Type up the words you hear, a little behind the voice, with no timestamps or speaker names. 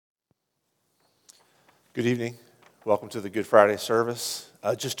Good evening. Welcome to the Good Friday service.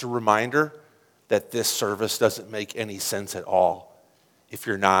 Just a reminder that this service doesn't make any sense at all if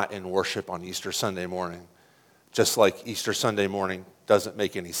you're not in worship on Easter Sunday morning. Just like Easter Sunday morning doesn't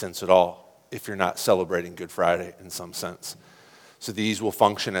make any sense at all if you're not celebrating Good Friday in some sense. So these will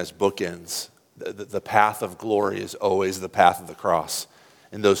function as bookends. The path of glory is always the path of the cross,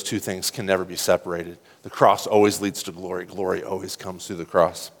 and those two things can never be separated. The cross always leads to glory. Glory always comes through the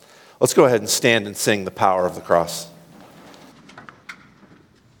cross. Let's go ahead and stand and sing The Power of the Cross.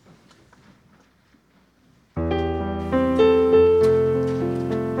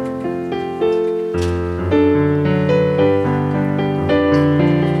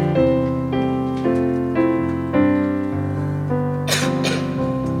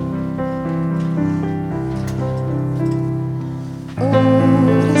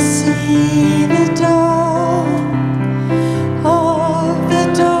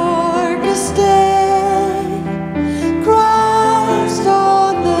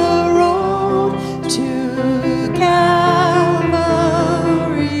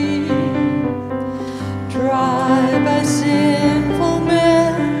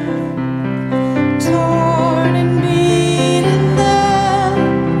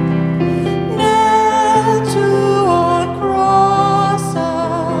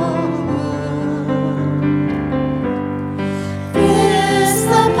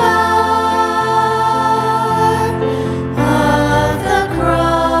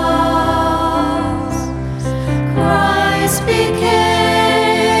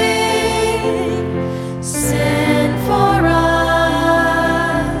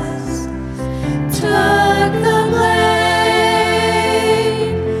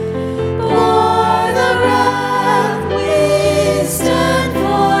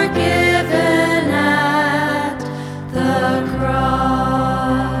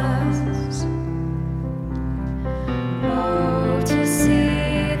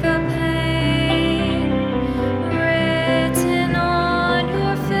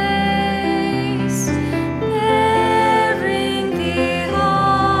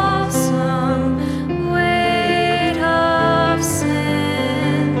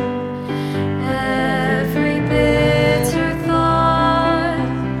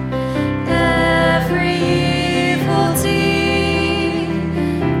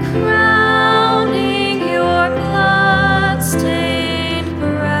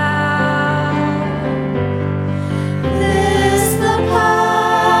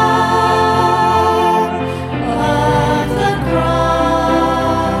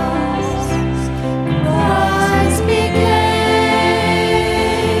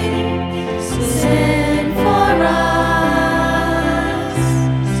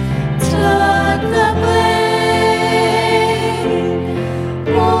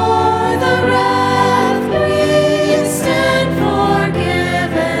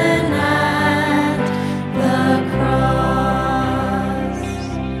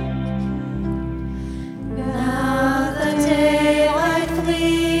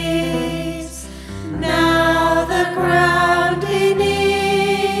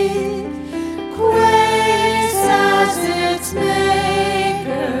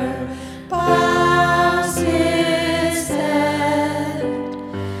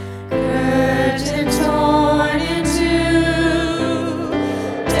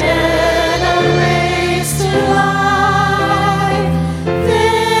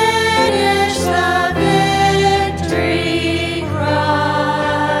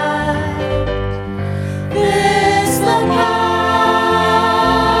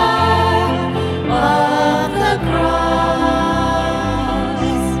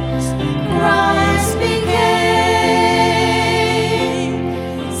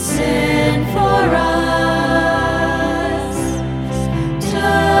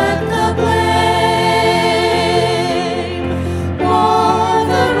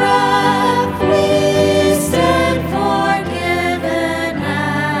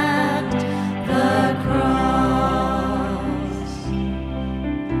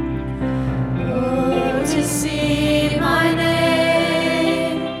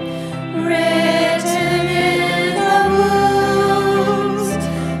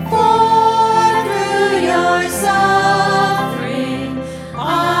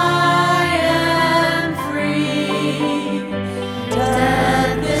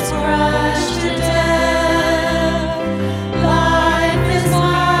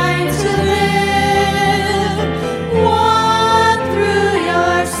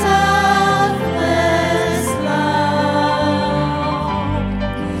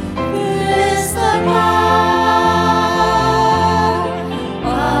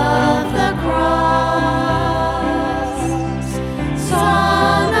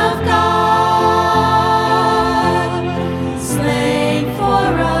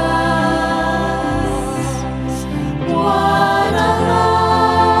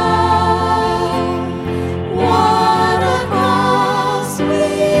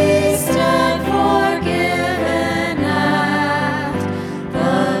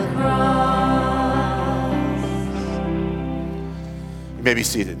 may be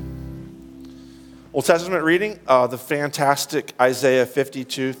seated. Old Testament reading, the fantastic Isaiah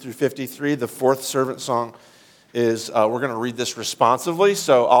 52 through 53, the fourth servant song is, we're going to read this responsively,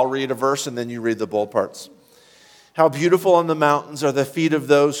 so I'll read a verse and then you read the bold parts. How beautiful on the mountains are the feet of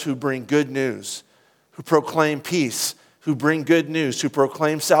those who bring good news, who proclaim peace, who bring good news, who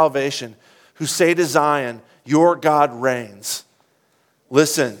proclaim salvation, who say to Zion, your God reigns.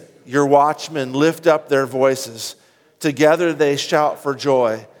 Listen, your watchmen lift up their voices. Together they shout for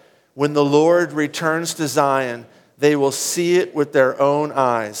joy. When the Lord returns to Zion, they will see it with their own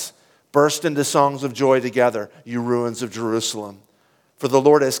eyes. Burst into songs of joy together, you ruins of Jerusalem. For the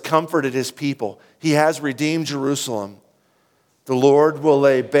Lord has comforted his people. He has redeemed Jerusalem. The Lord will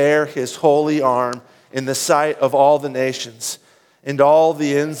lay bare his holy arm in the sight of all the nations, and all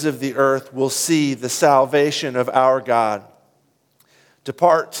the ends of the earth will see the salvation of our God.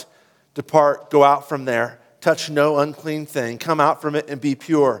 Depart, depart, go out from there. Touch no unclean thing. Come out from it and be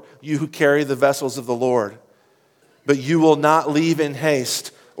pure, you who carry the vessels of the Lord. But you will not leave in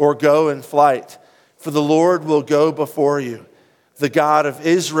haste or go in flight, for the Lord will go before you. The God of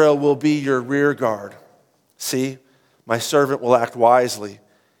Israel will be your rear guard. See, my servant will act wisely.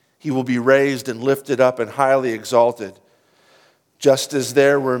 He will be raised and lifted up and highly exalted. Just as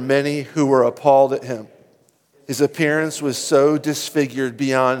there were many who were appalled at him, his appearance was so disfigured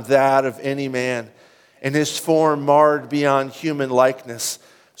beyond that of any man, and his form marred beyond human likeness.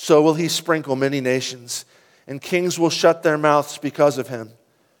 So will he sprinkle many nations, and kings will shut their mouths because of him.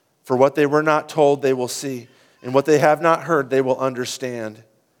 For what they were not told, they will see, and what they have not heard, they will understand.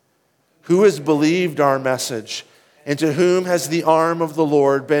 Who has believed our message, and to whom has the arm of the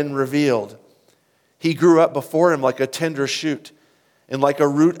Lord been revealed? He grew up before him like a tender shoot, and like a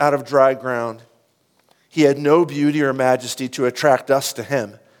root out of dry ground. He had no beauty or majesty to attract us to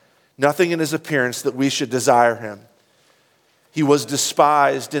him, nothing in his appearance that we should desire him. He was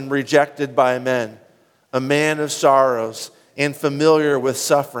despised and rejected by men, a man of sorrows and familiar with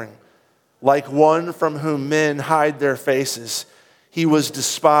suffering. Like one from whom men hide their faces, he was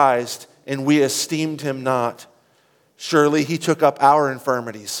despised, and we esteemed him not. Surely he took up our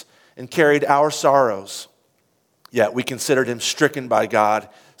infirmities and carried our sorrows. Yet we considered him stricken by God,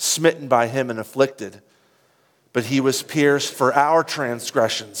 smitten by him and afflicted. But he was pierced for our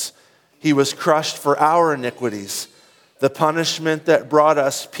transgressions. He was crushed for our iniquities. The punishment that brought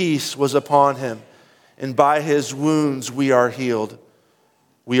us peace was upon him, and by his wounds we are healed.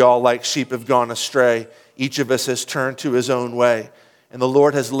 We all like sheep have gone astray. Each of us has turned to his own way, and the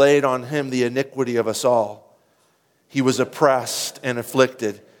Lord has laid on him the iniquity of us all. He was oppressed and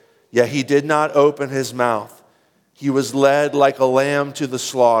afflicted, yet he did not open his mouth. He was led like a lamb to the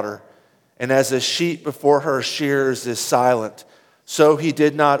slaughter, and as a sheep before her shears is silent, so he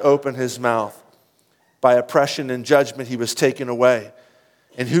did not open his mouth. By oppression and judgment he was taken away.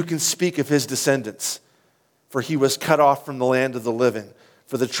 And who can speak of his descendants? For he was cut off from the land of the living.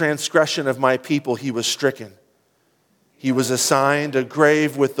 For the transgression of my people he was stricken. He was assigned a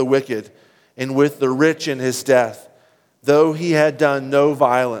grave with the wicked, and with the rich in his death, though he had done no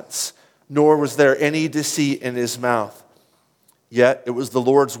violence, nor was there any deceit in his mouth. Yet it was the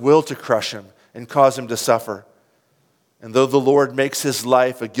Lord's will to crush him and cause him to suffer. And though the Lord makes his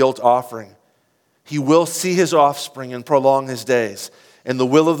life a guilt offering, he will see his offspring and prolong his days, and the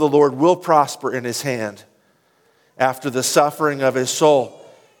will of the Lord will prosper in his hand. After the suffering of his soul,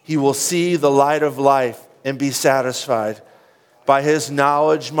 he will see the light of life and be satisfied. By his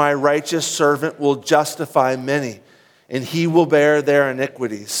knowledge, my righteous servant will justify many, and he will bear their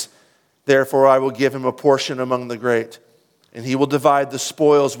iniquities. Therefore, I will give him a portion among the great, and he will divide the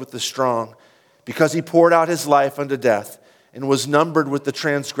spoils with the strong, because he poured out his life unto death and was numbered with the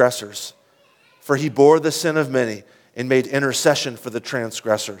transgressors. For he bore the sin of many and made intercession for the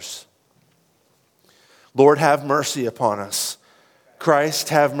transgressors. Lord, have mercy upon us. Christ,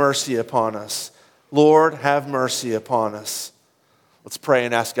 have mercy upon us. Lord, have mercy upon us. Let's pray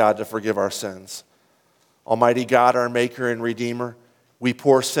and ask God to forgive our sins. Almighty God, our Maker and Redeemer, we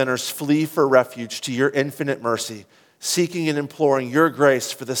poor sinners flee for refuge to your infinite mercy, seeking and imploring your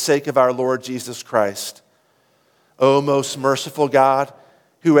grace for the sake of our Lord Jesus Christ. O most merciful God,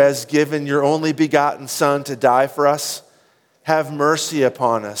 who has given your only begotten Son to die for us, have mercy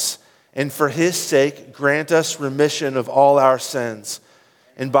upon us, and for his sake grant us remission of all our sins,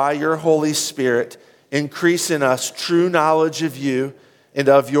 and by your Holy Spirit increase in us true knowledge of you and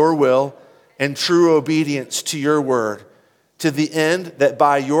of your will, and true obedience to your word, to the end that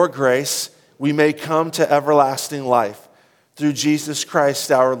by your grace we may come to everlasting life. Through Jesus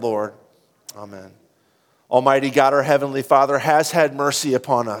Christ our Lord. Amen. Almighty God, our Heavenly Father, has had mercy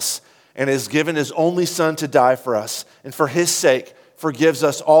upon us and has given his only Son to die for us. And for his sake, forgives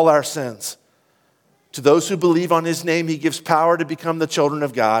us all our sins. To those who believe on his name, he gives power to become the children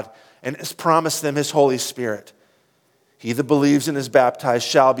of God and has promised them his Holy Spirit. He that believes and is baptized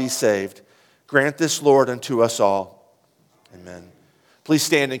shall be saved. Grant this, Lord, unto us all. Amen. Please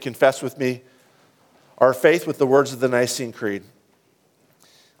stand and confess with me our faith with the words of the Nicene Creed.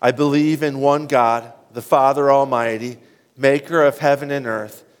 I believe in one God, the Father Almighty, maker of heaven and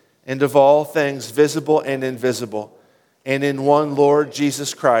earth, and of all things visible and invisible, and in one Lord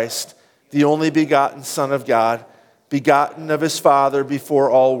Jesus Christ, the only begotten Son of God, begotten of his Father before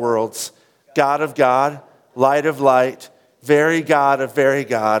all worlds, God of God, light of light, very God of very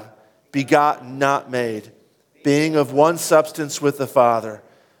God, begotten, not made, being of one substance with the Father,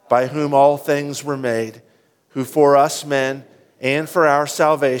 by whom all things were made, who for us men and for our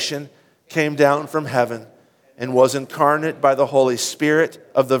salvation came down from heaven, and was incarnate by the Holy Spirit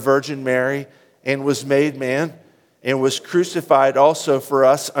of the Virgin Mary, and was made man, and was crucified also for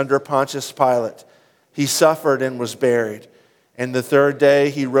us under Pontius Pilate. He suffered and was buried. And the third day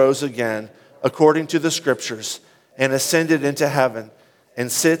he rose again, according to the Scriptures, and ascended into heaven,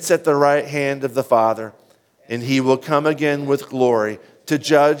 and sits at the right hand of the Father. And he will come again with glory to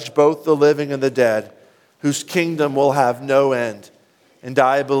judge both the living and the dead, whose kingdom will have no end. And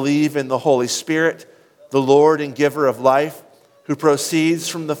I believe in the Holy Spirit, the Lord and giver of life, who proceeds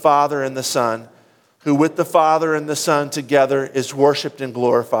from the Father and the Son, who with the Father and the Son together is worshiped and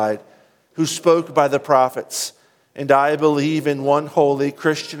glorified, who spoke by the prophets. And I believe in one holy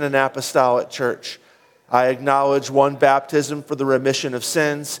Christian and apostolic church. I acknowledge one baptism for the remission of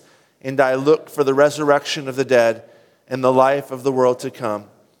sins, and I look for the resurrection of the dead and the life of the world to come.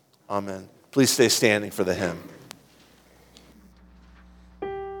 Amen. Please stay standing for the hymn.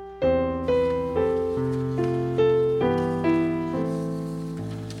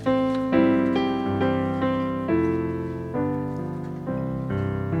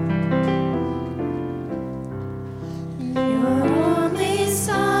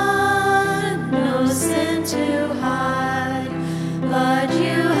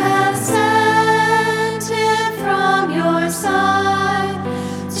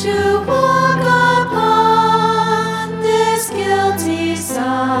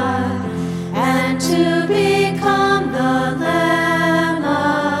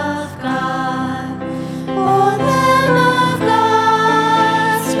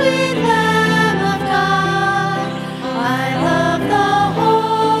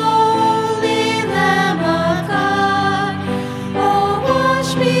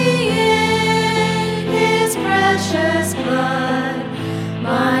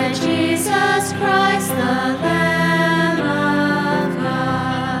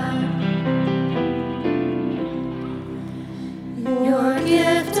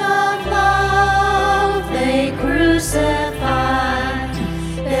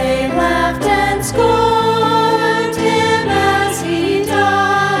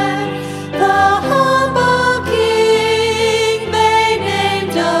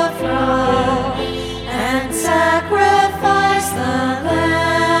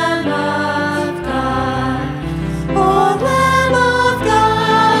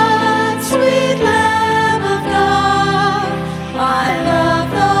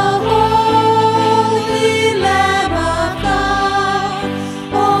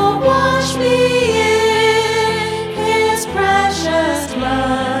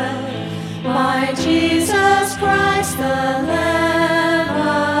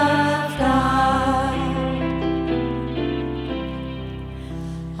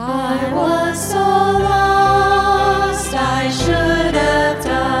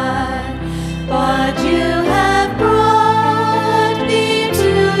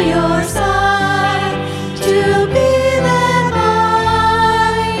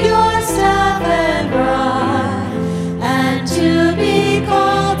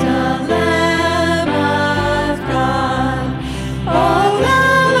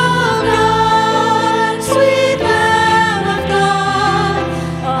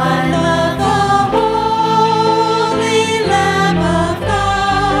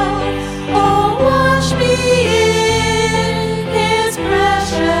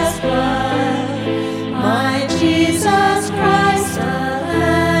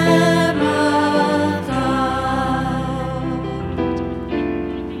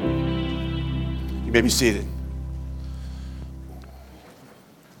 You may be seated.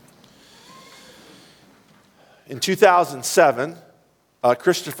 In 2007,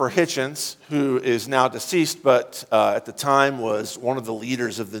 Christopher Hitchens, who is now deceased, but at the time was one of the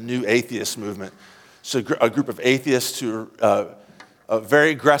leaders of the New Atheist movement. So a group of atheists who are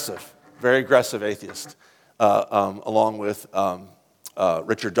very aggressive atheists, along with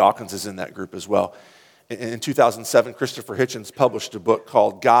Richard Dawkins is in that group as well. In 2007, Christopher Hitchens published a book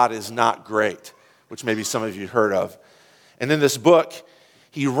called God is Not Great, which maybe some of you heard of. And in this book,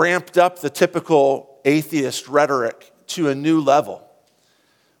 he ramped up the typical atheist rhetoric to a new level.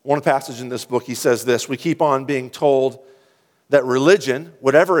 One passage in this book, he says this: we keep on being told that religion,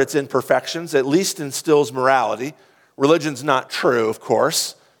 whatever its imperfections, at least instills morality. Religion's not true, of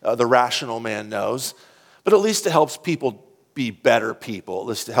course. The rational man knows. But at least it helps people be better people. At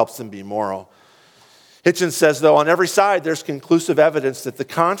least it helps them be moral. Hitchens says, though, on every side there's conclusive evidence that the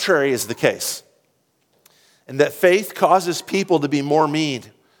contrary is the case, and that faith causes people to be more mean,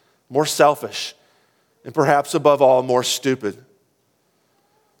 more selfish, and perhaps above all, more stupid.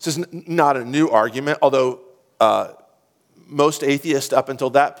 This is not a new argument, although most atheists up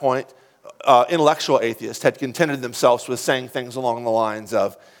until that point, intellectual atheists, had contented themselves with saying things along the lines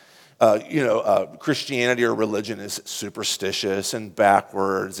of, Christianity or religion is superstitious and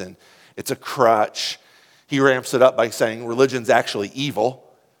backwards, and it's a crutch. He ramps it up by saying religion's actually evil.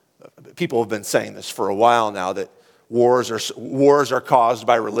 People have been saying this for a while now, that wars are caused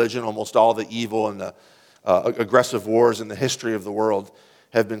by religion. Almost all the evil and the aggressive wars in the history of the world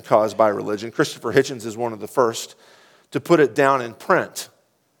have been caused by religion. Christopher Hitchens is one of the first to put it down in print.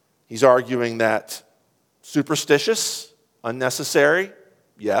 He's arguing that superstitious, unnecessary,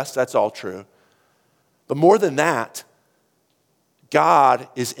 yes, that's all true. But more than that, God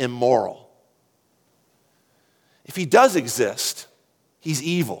is immoral. If he does exist, he's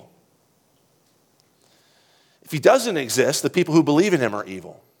evil. If he doesn't exist, the people who believe in him are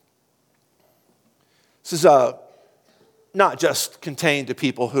evil. This is not just contained to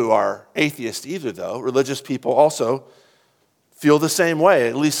people who are atheists either, though. Religious people also feel the same way,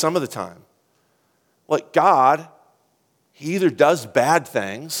 at least some of the time. Like God, he either does bad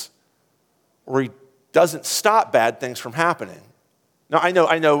things or he doesn't stop bad things from happening. Now,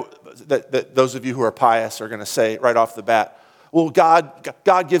 I know that those of you who are pious are going to say right off the bat, well,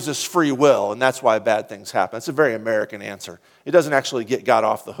 God gives us free will, and that's why bad things happen. It's a very American answer. It doesn't actually get God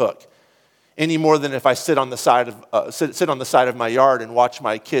off the hook, any more than if I sit on the side of my yard and watch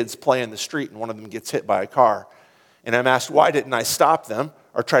my kids play in the street and one of them gets hit by a car. And I'm asked, why didn't I stop them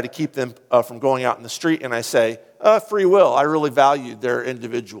or try to keep them from going out in the street? And I say, free will. I really valued their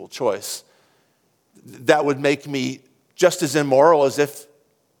individual choice. That would make me just as immoral as if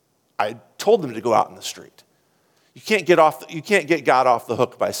I told them to go out in the street. You can't get God off the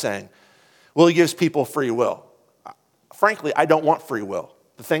hook by saying, well, he gives people free will. Frankly, I don't want free will.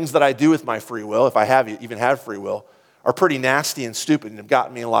 The things that I do with my free will, if I even have free will, are pretty nasty and stupid and have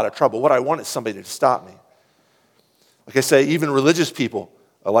gotten me in a lot of trouble. What I want is somebody to stop me. Like I say, even religious people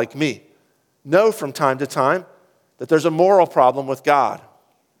like me know from time to time that there's a moral problem with God.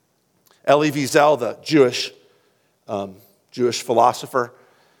 Elie Wiesel, the Jewish philosopher,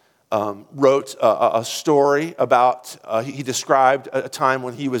 wrote a story about, he described a time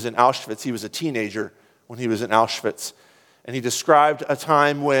when he was in Auschwitz. He was a teenager when he was in Auschwitz. And he described a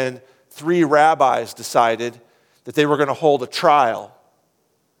time when 3 rabbis decided that they were going to hold a trial.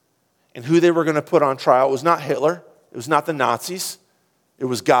 And who they were going to put on trial was not Hitler. It was not the Nazis. It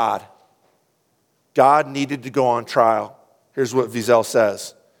was God. God needed to go on trial. Here's what Wiesel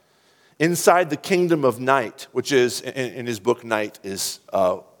says. Inside the kingdom of night, which is, in his book, Night is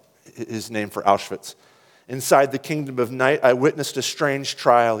his name for Auschwitz. Inside the kingdom of night, I witnessed a strange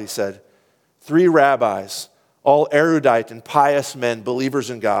trial, he said. 3 rabbis, all erudite and pious men, believers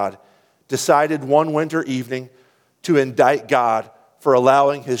in God, decided one winter evening to indict God for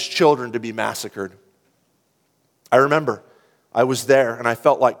allowing his children to be massacred. I remember I was there and I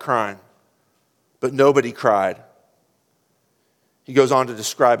felt like crying, but nobody cried. He goes on to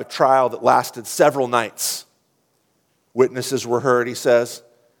describe a trial that lasted several nights. Witnesses were heard, he says.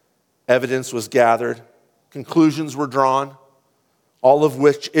 Evidence was gathered. Conclusions were drawn, all of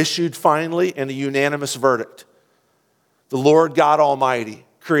which issued finally in a unanimous verdict. The Lord God Almighty,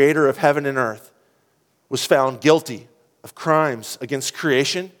 creator of heaven and earth, was found guilty of crimes against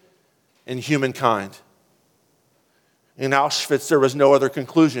creation and humankind. In Auschwitz, there was no other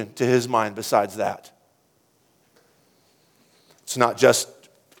conclusion to his mind besides that. It's not just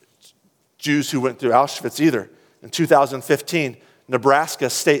Jews who went through Auschwitz either. In 2015, Nebraska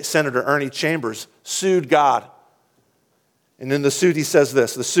State Senator Ernie Chambers sued God. And in the suit, he says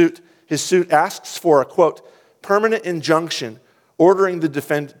this. His suit asks for a, quote, permanent injunction ordering the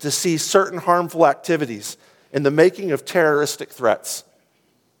defendant to cease certain harmful activities in the making of terroristic threats.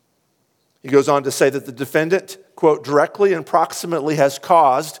 He goes on to say that the defendant, quote, directly and proximately has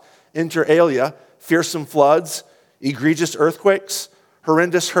caused, inter alia, fearsome floods, egregious earthquakes,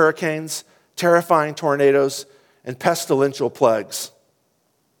 horrendous hurricanes, terrifying tornadoes, and pestilential plagues.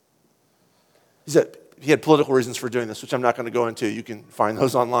 He had political reasons for doing this, which I'm not going to go into. You can find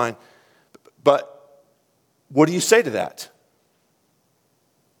those online. But what do you say to that?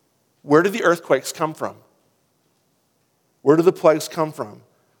 Where do the earthquakes come from? Where do the plagues come from?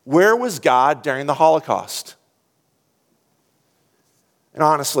 Where was God during the Holocaust? And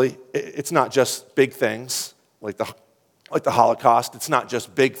honestly, it's not just big things like the Holocaust. It's not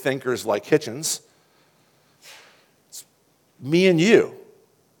just big thinkers like Hitchens. It's me and you.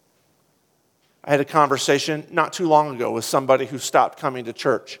 I had a conversation not too long ago with somebody who stopped coming to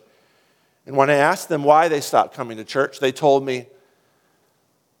church. And when I asked them why they stopped coming to church, they told me,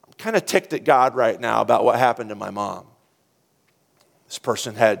 I'm kind of ticked at God right now about what happened to my mom. This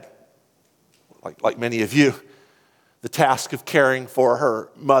person had, like many of you, the task of caring for her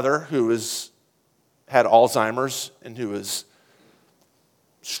mother who had Alzheimer's and who was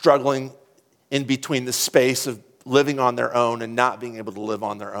struggling in between the space of living on their own and not being able to live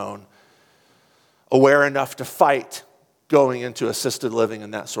on their own, aware enough to fight going into assisted living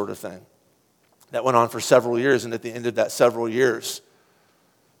and that sort of thing. That went on for several years, and at the end of that several years,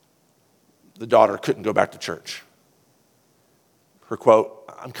 the daughter couldn't go back to church. Her quote,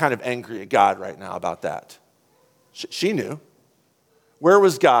 I'm kind of angry at God right now about that. She knew. Where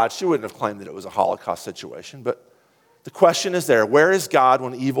was God? She wouldn't have claimed that it was a Holocaust situation, but the question is there. Where is God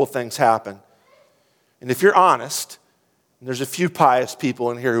when evil things happen? And if you're honest, and there's a few pious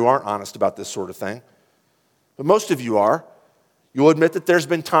people in here who aren't honest about this sort of thing, but most of you are, you'll admit that there's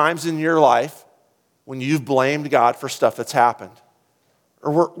been times in your life when you've blamed God for stuff that's happened,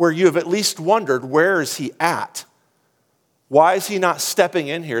 or where you have at least wondered, where is he at? Why is he not stepping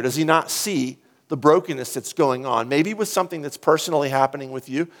in here? Does he not see the brokenness that's going on? Maybe with something that's personally happening with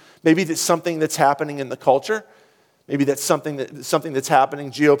you. Maybe that's something that's happening in the culture. Maybe that's something that's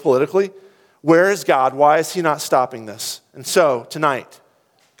happening geopolitically. Where is God? Why is he not stopping this? And so, tonight,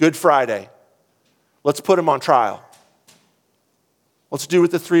 Good Friday, let's put him on trial. Let's do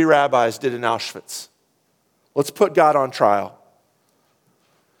what the 3 rabbis did in Auschwitz. Let's put God on trial.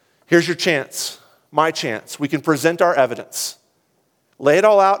 Here's your chance, my chance. We can present our evidence. Lay it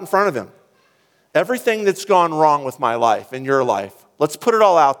all out in front of him. Everything that's gone wrong with my life and your life, let's put it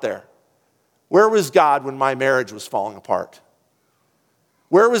all out there. Where was God when my marriage was falling apart?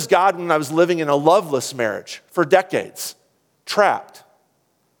 Where was God when I was living in a loveless marriage for decades, trapped?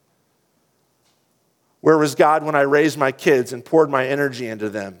 Where was God when I raised my kids and poured my energy into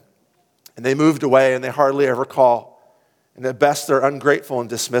them? And they moved away and they hardly ever call. And at best, they're ungrateful and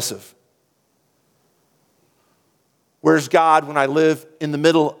dismissive. Where's God when I live in the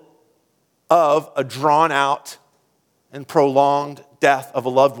middle of a drawn-out and prolonged death of a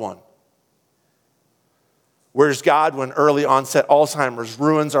loved one? Where's God when early onset Alzheimer's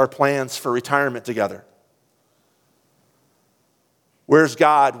ruins our plans for retirement together? Where's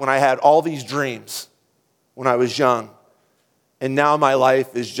God when I had all these dreams when I was young, and now my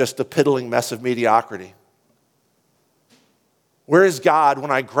life is just a piddling mess of mediocrity? Where is God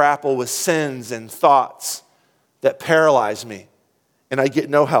when I grapple with sins and thoughts that paralyze me and I get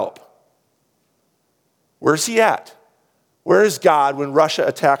no help? Where's he at? Where is God when Russia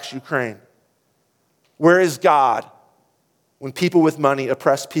attacks Ukraine? Where is God when people with money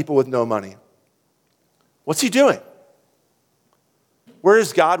oppress people with no money? What's he doing? Where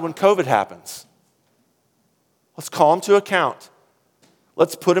is God when COVID happens? Let's call him to account.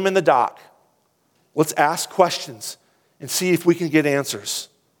 Let's put him in the dock. Let's ask questions and see if we can get answers.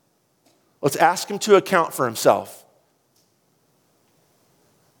 Let's ask him to account for himself.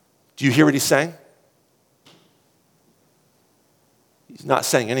 Do you hear what he's saying? He's not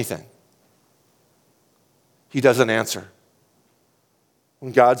saying anything. He doesn't answer.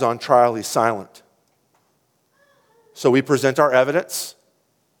 When God's on trial, he's silent. So we present our evidence.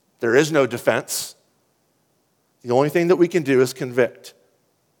 There is no defense. The only thing that we can do is convict.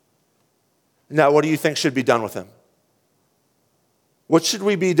 Now, what do you think should be done with him? What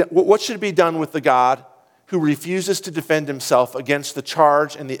should be done with the God who refuses to defend himself against the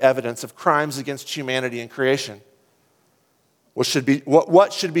charge and the evidence of crimes against humanity and creation? What should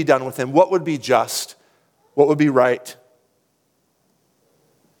be done with him? What would be just? What would be right?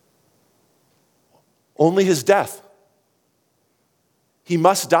 Only his death. He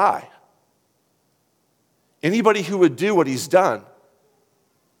must die. Anybody who would do what he's done,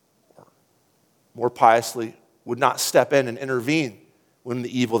 or more piously, would not step in and intervene when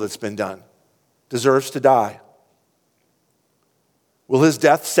the evil that's been done, deserves to die. Will his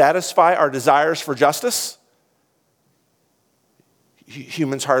death satisfy our desires for justice?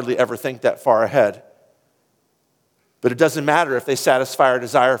 Humans hardly ever think that far ahead. But it doesn't matter if they satisfy our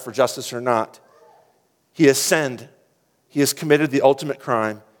desire for justice or not. He has sinned. He has committed the ultimate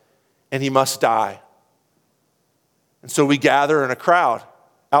crime. and he must die. And so we gather in a crowd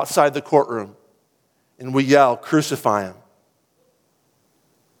outside the courtroom, and we yell, "Crucify him."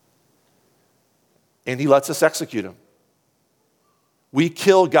 And he lets us execute him. We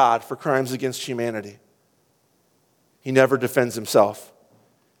kill God for crimes against humanity. He never defends himself.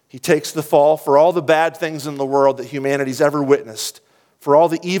 He takes the fall for all the bad things in the world that humanity's ever witnessed, for all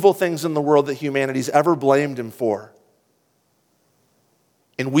the evil things in the world that humanity's ever blamed him for.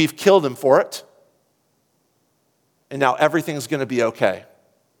 And we've killed him for it. And now everything's going to be okay.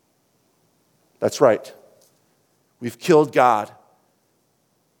 That's right. We've killed God,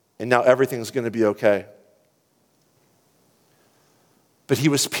 and now everything's going to be okay. But he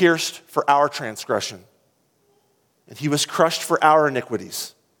was pierced for our transgression, and he was crushed for our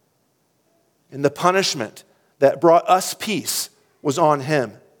iniquities. And the punishment that brought us peace was on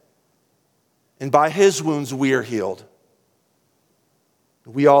him. And by his wounds we are healed.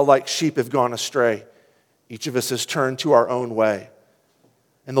 We all like sheep have gone astray. Each of us has turned to our own way.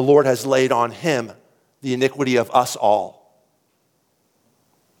 And the Lord has laid on him the iniquity of us all.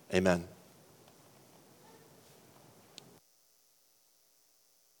 Amen.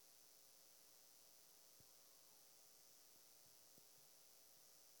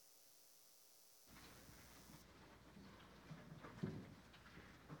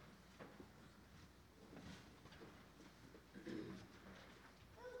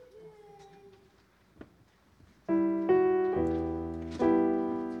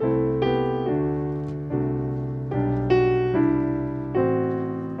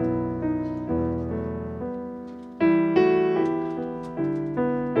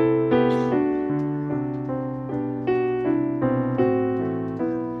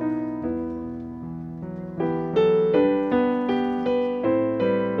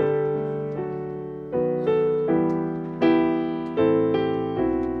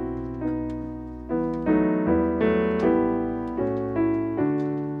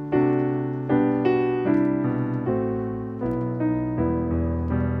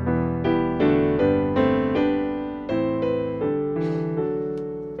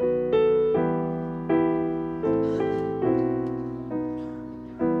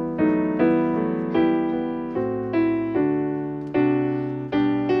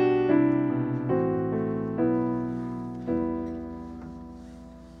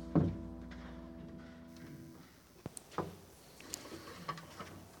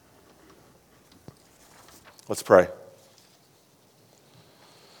 Let's pray.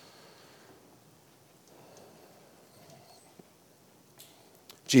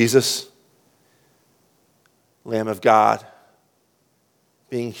 Jesus, Lamb of God,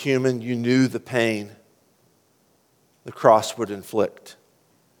 being human, you knew the pain the cross would inflict.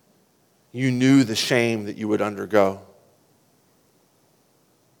 You knew the shame that you would undergo.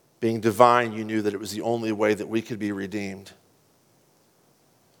 Being divine, you knew that it was the only way that we could be redeemed.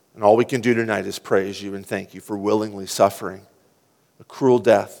 And all we can do tonight is praise you and thank you for willingly suffering a cruel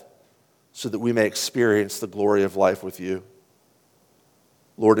death so that we may experience the glory of life with you.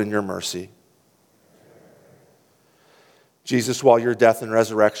 Lord, in your mercy. Jesus, while your death and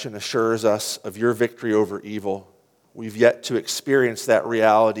resurrection assures us of your victory over evil, we've yet to experience that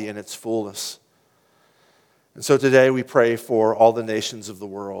reality in its fullness. And so today we pray for all the nations of the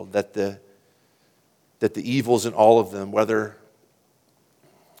world, that the evils in all of them, whether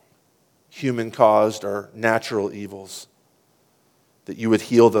human-caused or natural evils, that you would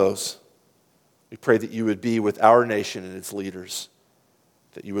heal those. We pray that you would be with our nation and its leaders,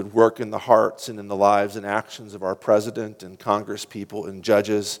 that you would work in the hearts and in the lives and actions of our president and congresspeople and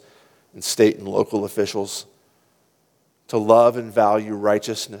judges and state and local officials to love and value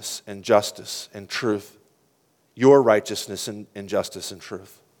righteousness and justice and truth, your righteousness and justice and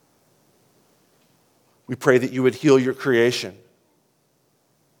truth. We pray that you would heal your creation.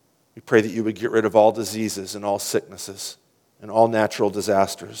 We pray that you would get rid of all diseases and all sicknesses and all natural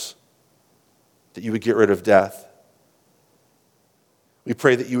disasters, that you would get rid of death. We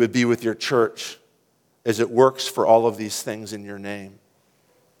pray that you would be with your church as it works for all of these things in your name,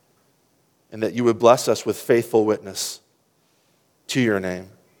 and that you would bless us with faithful witness to your name.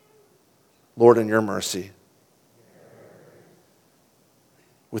 Lord, in your mercy.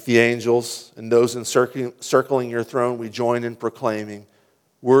 With the angels and those encircling your throne, we join in proclaiming,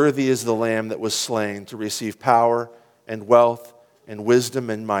 worthy is the Lamb that was slain to receive power and wealth and wisdom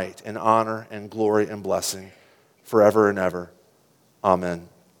and might and honor and glory and blessing forever and ever. Amen.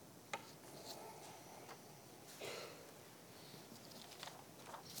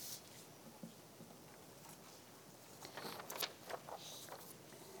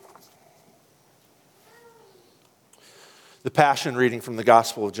 The Passion reading from the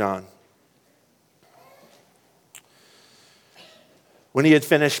Gospel of John. When he had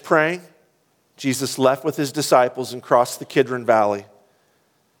finished praying, Jesus left with his disciples and crossed the Kidron Valley.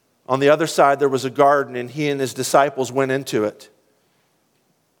 On the other side, there was a garden, and he and his disciples went into it.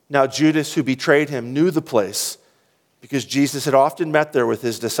 Now Judas, who betrayed him, knew the place because Jesus had often met there with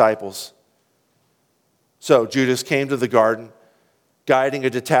his disciples. So Judas came to the garden, guiding a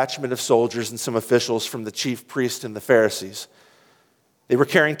detachment of soldiers and some officials from the chief priests and the Pharisees. They were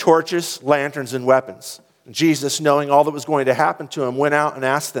carrying torches, lanterns, and weapons. And Jesus, knowing all that was going to happen to him, went out and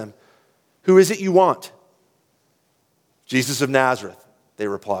asked them, "Who is it you want?" "Jesus of Nazareth," they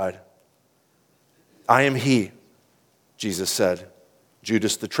replied. "I am he," Jesus said.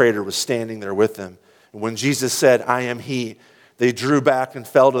 Judas the traitor was standing there with them. And when Jesus said, "I am he," they drew back and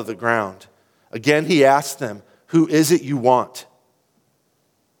fell to the ground. Again he asked them, "Who is it you want?"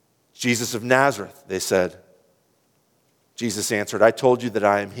 "Jesus of Nazareth," they said. Jesus answered, "I told you that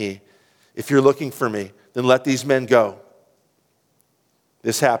I am he. If you're looking for me, then let these men go."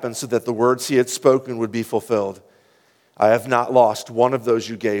 This happened so that the words he had spoken would be fulfilled. "I have not lost one of those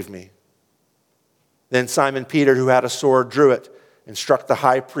you gave me." Then Simon Peter, who had a sword, drew it and struck the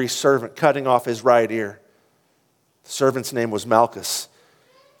high priest's servant, cutting off his right ear. The servant's name was Malchus.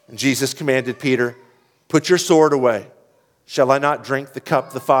 And Jesus commanded Peter, "Put your sword away. Shall I not drink the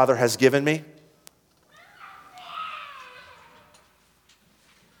cup the Father has given me?"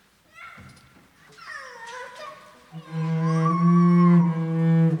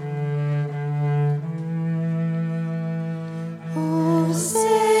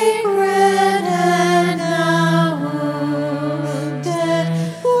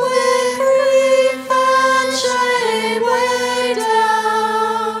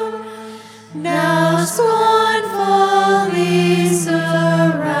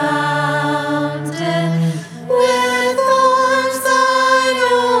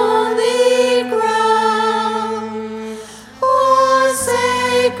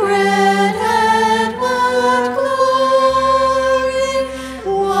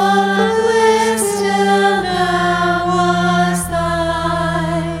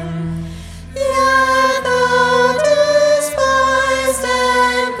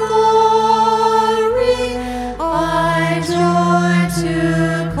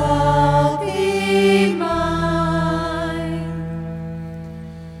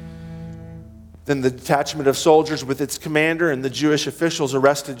 Then the detachment of soldiers with its commander and the Jewish officials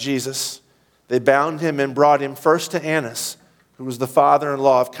arrested Jesus. They bound him and brought him first to Annas, who was the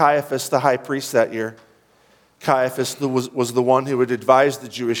father-in-law of Caiaphas, the high priest that year. Caiaphas was the one who had advised the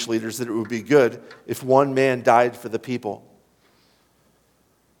Jewish leaders that it would be good if one man died for the people.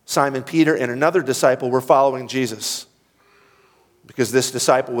 Simon Peter and another disciple were following Jesus. Because this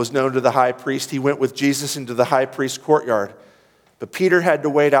disciple was known to the high priest, he went with Jesus into the high priest's courtyard. But Peter had to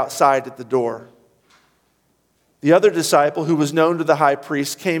wait outside at the door. The other disciple, who was known to the high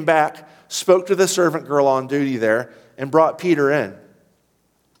priest, came back, spoke to the servant girl on duty there, and brought Peter in.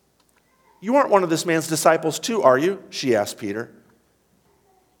 "You aren't one of this man's disciples too, are you?" she asked Peter.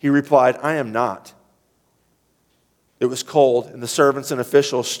 He replied, "I am not." It was cold, and the servants and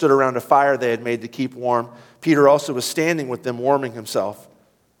officials stood around a fire they had made to keep warm. Peter also was standing with them, warming himself.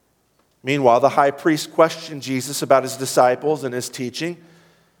 Meanwhile, the high priest questioned Jesus about his disciples and his teaching.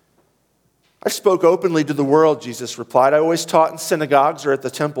 "I spoke openly to the world," Jesus replied. "I always taught in synagogues or at the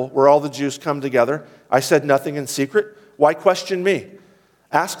temple where all the Jews come together. I said nothing in secret. Why question me?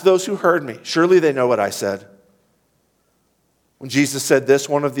 Ask those who heard me. Surely they know what I said." When Jesus said this,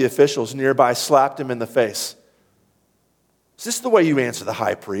 one of the officials nearby slapped him in the face. "Is this the way you answer the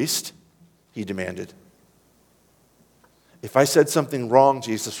high priest?" he demanded. "If I said something wrong,"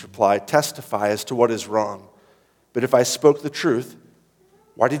 Jesus replied, "testify as to what is wrong. But if I spoke the truth,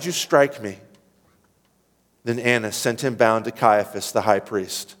 why did you strike me?" Then Annas sent him bound to Caiaphas, the high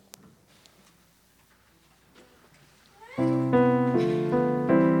priest.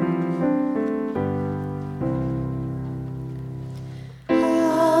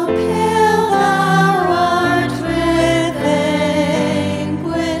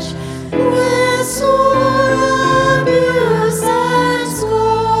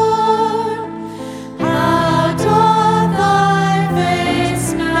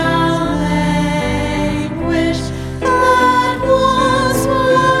 That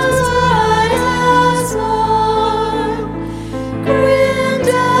was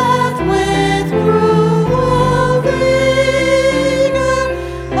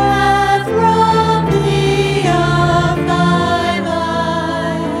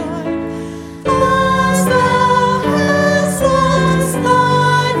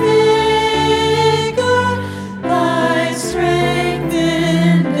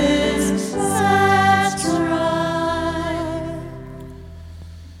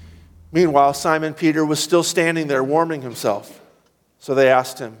Meanwhile, Simon Peter was still standing there warming himself. So they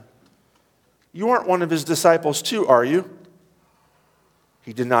asked him, "You aren't one of his disciples too, are you?"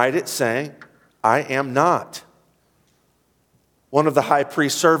 He denied it, saying, "I am not." One of the high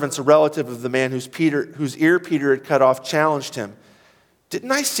priest's servants, a relative of the man whose ear Peter had cut off, challenged him.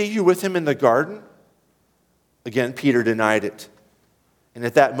 "Didn't I see you with him in the garden?" Again, Peter denied it. And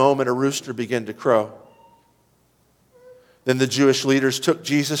at that moment, a rooster began to crow. Then the Jewish leaders took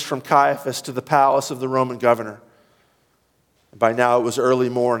Jesus from Caiaphas to the palace of the Roman governor. By now it was early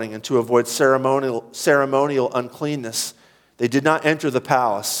morning, and to avoid ceremonial uncleanness, they did not enter the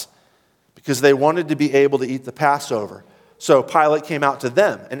palace because they wanted to be able to eat the Passover. So Pilate came out to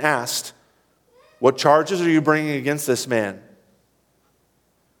them and asked, "What charges are you bringing against this man?"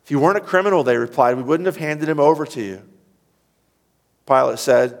 "If you weren't a criminal," they replied, "we wouldn't have handed him over to you." Pilate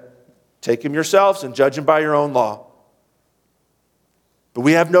said, "Take him yourselves and judge him by your own law." "But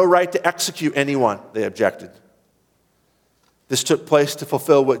we have no right to execute anyone," they objected. This took place to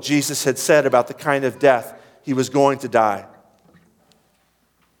fulfill what Jesus had said about the kind of death he was going to die.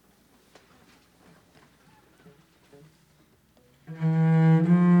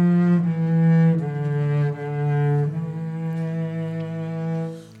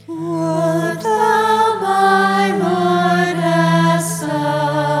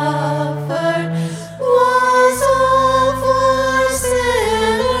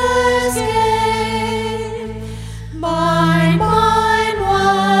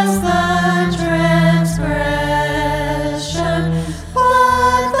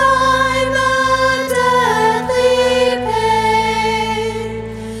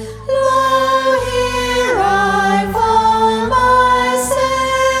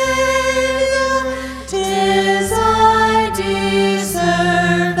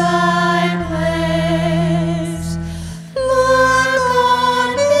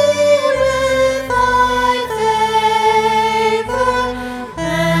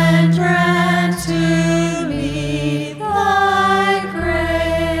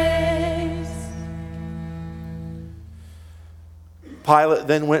 Pilate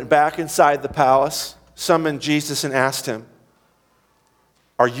then went back inside the palace, summoned Jesus, and asked him,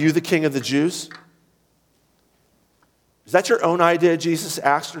 "Are you the king of the Jews?" "Is that your own idea?" Jesus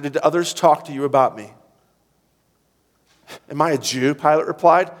asked, "or did others talk to you about me?" "Am I a Jew?" Pilate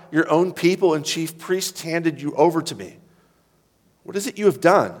replied. "Your own people and chief priests handed you over to me. What is it you have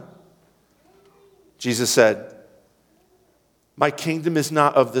done?" Jesus said, "My kingdom is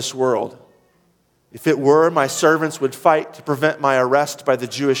not of this world. If it were, my servants would fight to prevent my arrest by the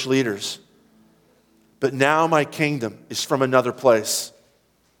Jewish leaders. But now my kingdom is from another place."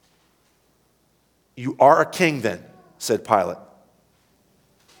 "You are a king then," said Pilate.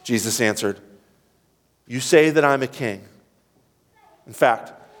 Jesus answered, "You say that I'm a king. In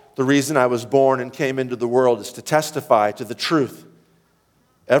fact, the reason I was born and came into the world is to testify to the truth.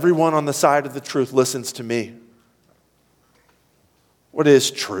 Everyone on the side of the truth listens to me." "What is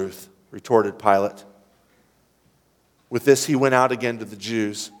truth?" retorted Pilate. With this, he went out again to the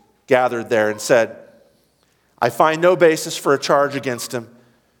Jews gathered there and said, "I find no basis for a charge against him,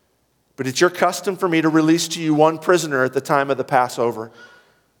 but it's your custom for me to release to you one prisoner at the time of the Passover.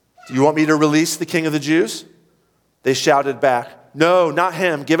 Do you want me to release the king of the Jews?" They shouted back, "No, not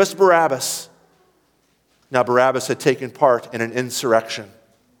him. Give us Barabbas." Now Barabbas had taken part in an insurrection.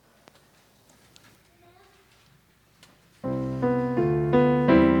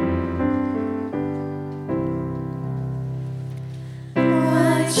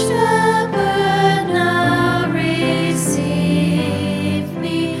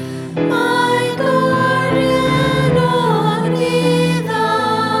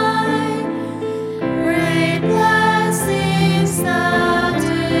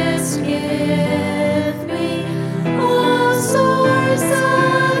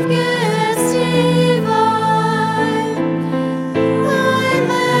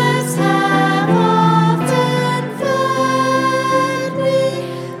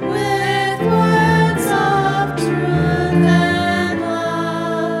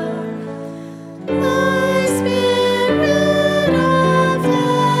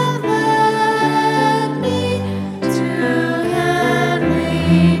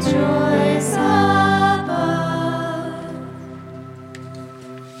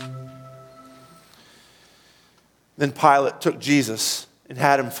 Then Pilate took Jesus and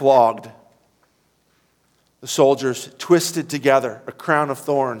had him flogged. The soldiers twisted together a crown of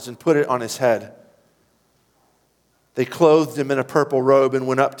thorns and put it on his head. They clothed him in a purple robe and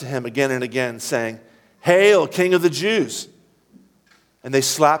went up to him again and again, saying, "Hail, King of the Jews!" And they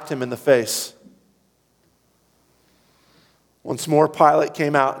slapped him in the face. Once more, Pilate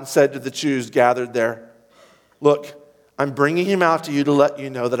came out and said to the Jews gathered there, "Look, I'm bringing him out to you to let you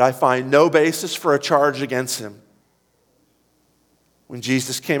know that I find no basis for a charge against him." When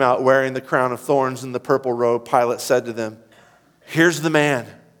Jesus came out wearing the crown of thorns and the purple robe, Pilate said to them, "Here's the man."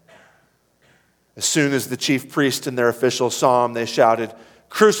 As soon as the chief priests and their officials saw him, they shouted,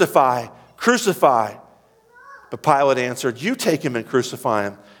 "Crucify! Crucify!" But Pilate answered, "You take him and crucify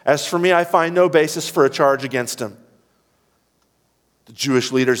him. As for me, I find no basis for a charge against him." The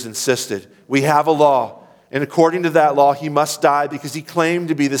Jewish leaders insisted, "We have a law, and according to that law, he must die because he claimed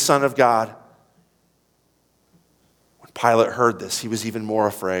to be the Son of God." When Pilate heard this, he was even more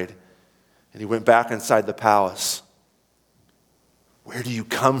afraid, and he went back inside the palace. "Where do you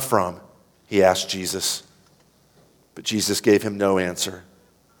come from?" he asked Jesus. But Jesus gave him no answer.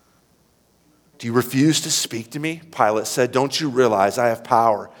 "Do you refuse to speak to me?" Pilate said. "Don't you realize I have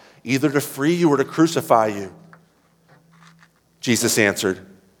power either to free you or to crucify you?" Jesus answered,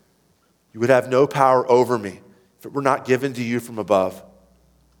 "You would have no power over me if it were not given to you from above.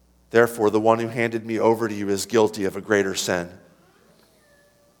 Therefore, the one who handed me over to you is guilty of a greater sin."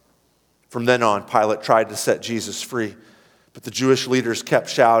 From then on, Pilate tried to set Jesus free, but the Jewish leaders kept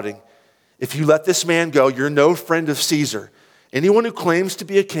shouting, "If you let this man go, you're no friend of Caesar. Anyone who claims to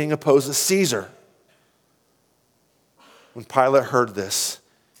be a king opposes Caesar." When Pilate heard this,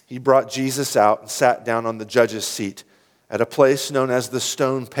 he brought Jesus out and sat down on the judge's seat at a place known as the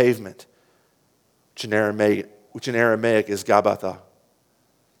Stone Pavement, which in Aramaic is Gabbatha.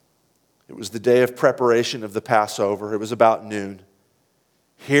 It was the day of preparation of the Passover. It was about noon.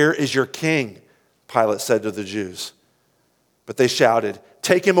 "Here is your king," Pilate said to the Jews. But they shouted,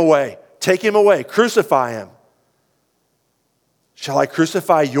 "Take him away! Take him away! Crucify him!" "Shall I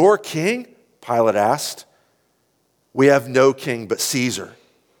crucify your king?" Pilate asked. "We have no king but Caesar,"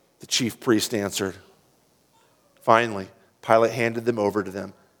 the chief priest answered. Finally, Pilate handed him over to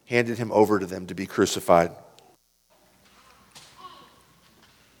them to be crucified.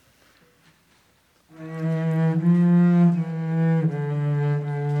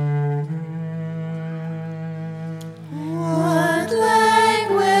 What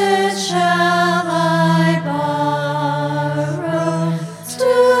language shall I borrow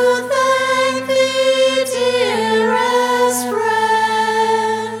to thank thee, dearest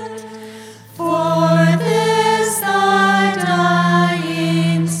friend, for this thy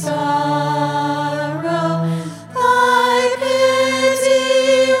dying sorrow, thy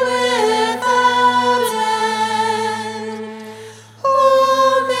pity without end?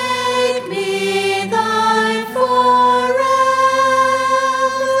 Oh, make me thine forever,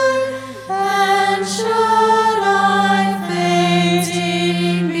 and should I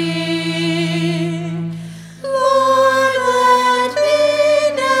fainting be, Lord, let me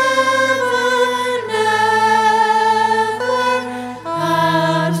never, never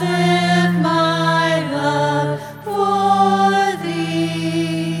outlive my love for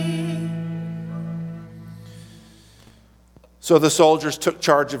thee. So the soldiers took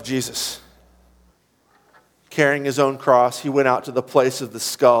charge of Jesus. Carrying his own cross, he went out to the place of the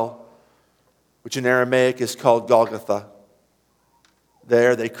skull, which in Aramaic is called Golgotha.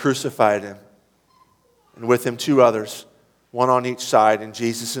 There they crucified him, and with him two others, one on each side and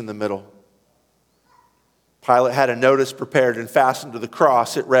Jesus in the middle. Pilate had a notice prepared and fastened to the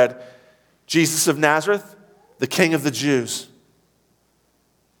cross. It read, "Jesus of Nazareth, the King of the Jews."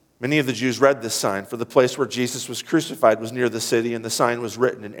 Many of the Jews read this sign, for the place where Jesus was crucified was near the city, and the sign was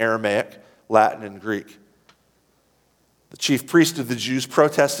written in Aramaic, Latin, and Greek. The chief priest of the Jews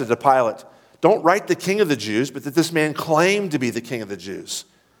protested to Pilate, "Don't write the King of the Jews, but that this man claimed to be the King of the Jews."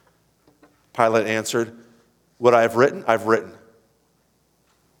 Pilate answered, "What I have written, I've written."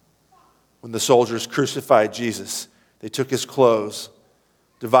 When the soldiers crucified Jesus, they took his clothes,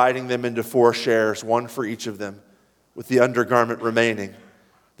 dividing them into 4 shares, one for each of them, with the undergarment remaining.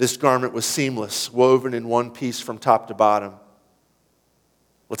 This garment was seamless, woven in one piece from top to bottom.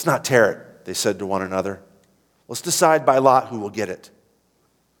 "Let's not tear it," they said to one another. "Let's decide by lot who will get it."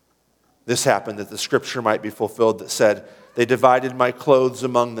 This happened that the scripture might be fulfilled that said, "They divided my clothes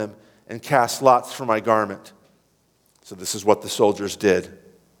among them and cast lots for my garment." So this is what the soldiers did.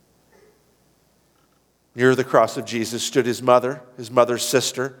 Near the cross of Jesus stood his mother's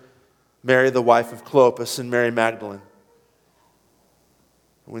sister, Mary, the wife of Clopas, and Mary Magdalene.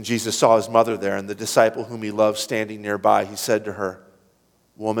 When Jesus saw his mother there and the disciple whom he loved standing nearby, he said to her,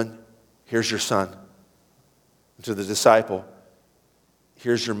 "Woman, here's your son." And to the disciple,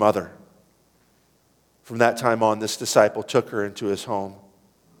 "Here's your mother." From that time on, this disciple took her into his home.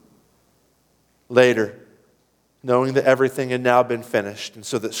 Later, knowing that everything had now been finished, and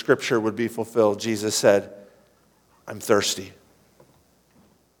so that Scripture would be fulfilled, Jesus said, I'm thirsty.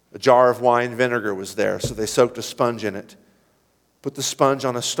 A jar of wine vinegar was there, so they soaked a sponge in it, put the sponge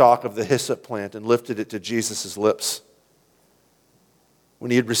on a stalk of the hyssop plant, and lifted it to Jesus' lips.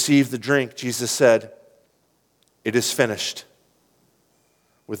 When he had received the drink, Jesus said, "It is finished."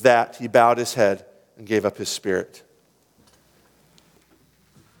 With that, he bowed his head and gave up his spirit.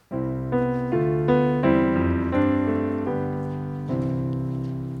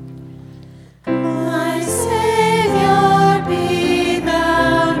 My Savior, be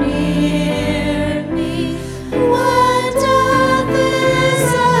thou near me, when death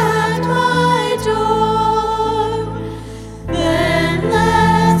is at my door. Then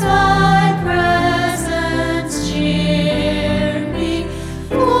let thy presence cheer me,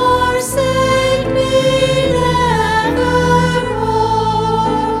 forsake me nevermore.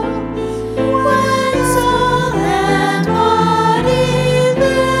 When soul and body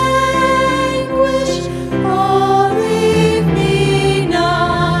vanquish, oh, leave me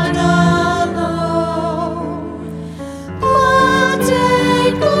not alone, but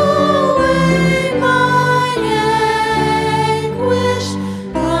take away my anguish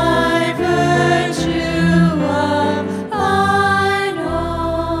by virtue of thine own.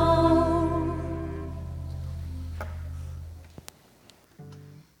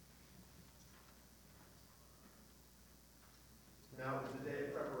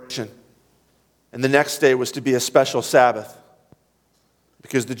 And the next day was to be a special Sabbath.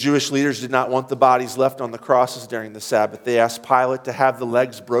 Because the Jewish leaders did not want the bodies left on the crosses during the Sabbath, they asked Pilate to have the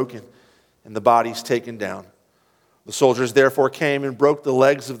legs broken and the bodies taken down. The soldiers therefore came and broke the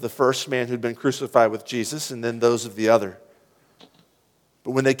legs of the first man who'd been crucified with Jesus, and then those of the other.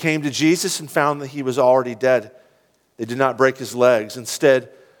 But when they came to Jesus and found that he was already dead, they did not break his legs. Instead,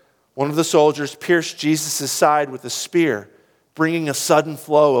 one of the soldiers pierced Jesus' side with a spear, bringing a sudden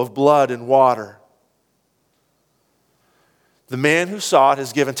flow of blood and water. The man who saw it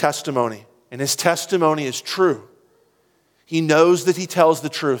has given testimony, and his testimony is true. He knows that he tells the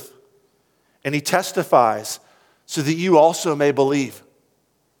truth, and he testifies so that you also may believe.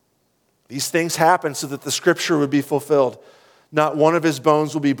 These things happen so that the scripture would be fulfilled. Not one of his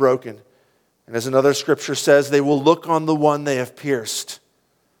bones will be broken. And as another scripture says, they will look on the one they have pierced.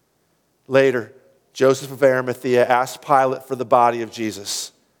 Later, Joseph of Arimathea asked Pilate for the body of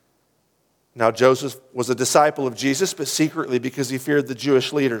Jesus. Now, Joseph was a disciple of Jesus, but secretly because he feared the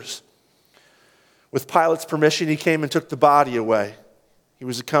Jewish leaders. With Pilate's permission, he came and took the body away. He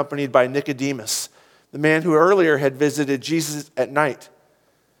was accompanied by Nicodemus, the man who earlier had visited Jesus at night.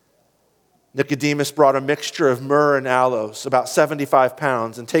 Nicodemus brought a mixture of myrrh and aloes, about 75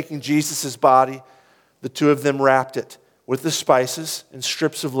 pounds, and taking Jesus' body, the two of them wrapped it with the spices and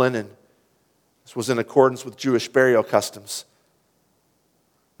strips of linen. This was in accordance with Jewish burial customs.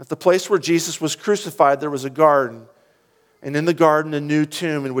 At the place where Jesus was crucified, there was a garden, and in the garden a new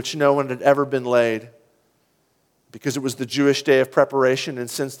tomb in which no one had ever been laid. Because it was the Jewish day of preparation, and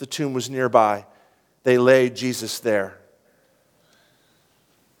since the tomb was nearby, they laid Jesus there.